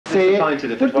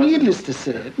needless to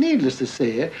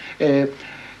say,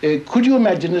 could you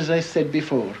imagine, as I said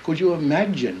before, could you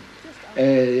imagine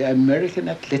American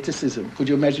athleticism? Could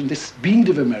you imagine the speed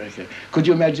of America? Could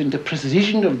you imagine the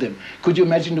precision of them? Could you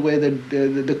imagine the way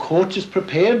the coaches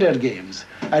prepare their games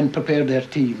and prepare their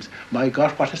teams? My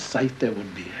God, what a sight there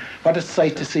would be. What a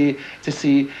sight to see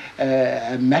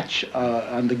a match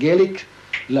on the Gaelic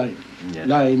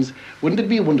lines. Wouldn't it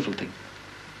be a wonderful thing?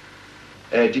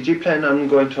 Did you plan on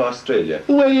going to Australia?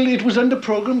 Well, it was on the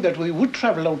programme that we would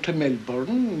travel out to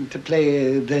Melbourne to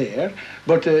play there,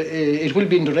 but it will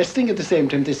be interesting at the same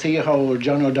time to see how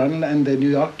John O'Donnell and the New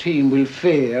York team will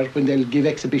fare when they'll give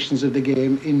exhibitions of the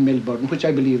game in Melbourne, which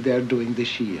I believe they're doing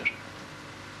this year.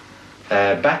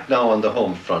 Back now on the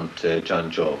home front,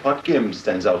 John Joe, what game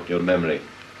stands out in your memory?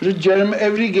 Jerem,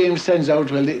 every game stands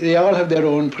out well. They all have their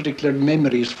own particular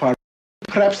memories for.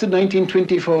 Perhaps the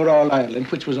 1924 All-Ireland,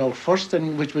 which was our first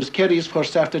and which was Kerry's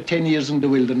first after 10 years in the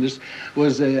wilderness,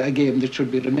 was a game that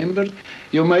should be remembered.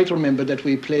 You might remember that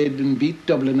we played and beat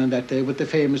Dublin on that day with the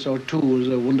famous O'Toole's,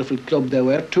 a wonderful club they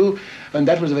were too, and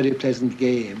that was a very pleasant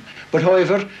game. But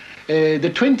however,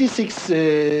 the 26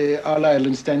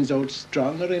 All-Ireland stands out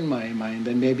stronger in my mind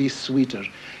and maybe sweeter.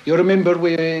 You remember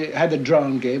we had a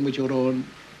drawn game with your own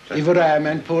Ivaram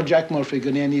and poor Jack Murphy,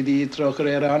 the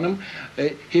Trocher.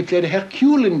 He played a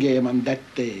Herculean game on that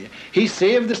day. He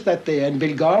saved us that day, and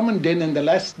Bill Gorman then in the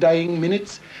last dying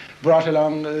minutes brought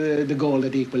along the goal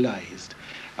that equalised.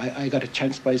 I got a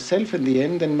chance myself in the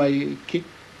end, and my kick,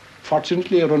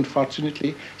 fortunately or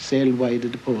unfortunately, sailed wide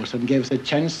of the post and gave us a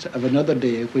chance of another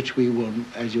day, which we won,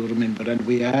 as you remember, and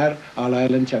we are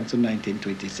All-Ireland champs in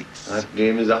 1926. That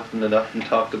game is often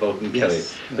talked about in Kerry.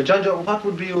 But John Joe, what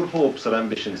would be your hopes or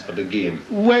ambitions for the game?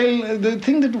 Well, the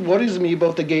thing that worries me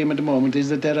about the game at the moment is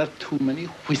that there are too many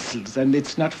whistles and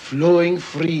it's not flowing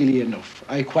freely enough.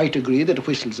 I quite agree that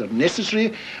whistles are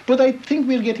necessary, but I think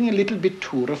we're getting a little bit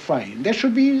too refined. There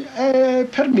should be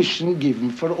permission given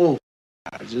for all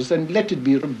and let it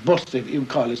be robust, if you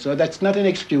call it so. That's not an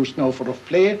excuse now for rough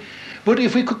play, but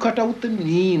if we could cut out the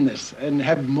meanness and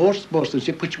have more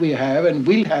sportsmanship, which we have and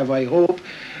will have, I hope,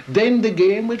 then the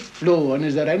game would flow. And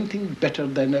is there anything better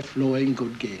than a flowing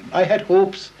good game? I had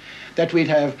hopes that we'd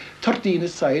have 13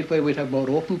 aside where we'd have more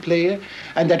open play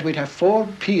and that we'd have 4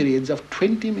 periods of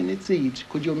 20 minutes each.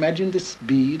 Could you imagine the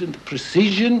speed and the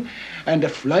precision and the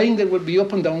flying that would be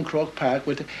up and down Croke Park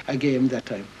with a game that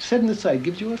time? Setting aside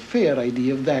gives you a fair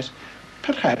idea of that.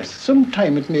 Perhaps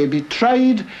sometime it may be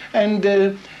tried and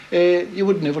you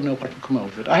would never know what would come out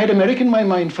of it. I had America in my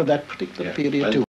mind for that particular period too.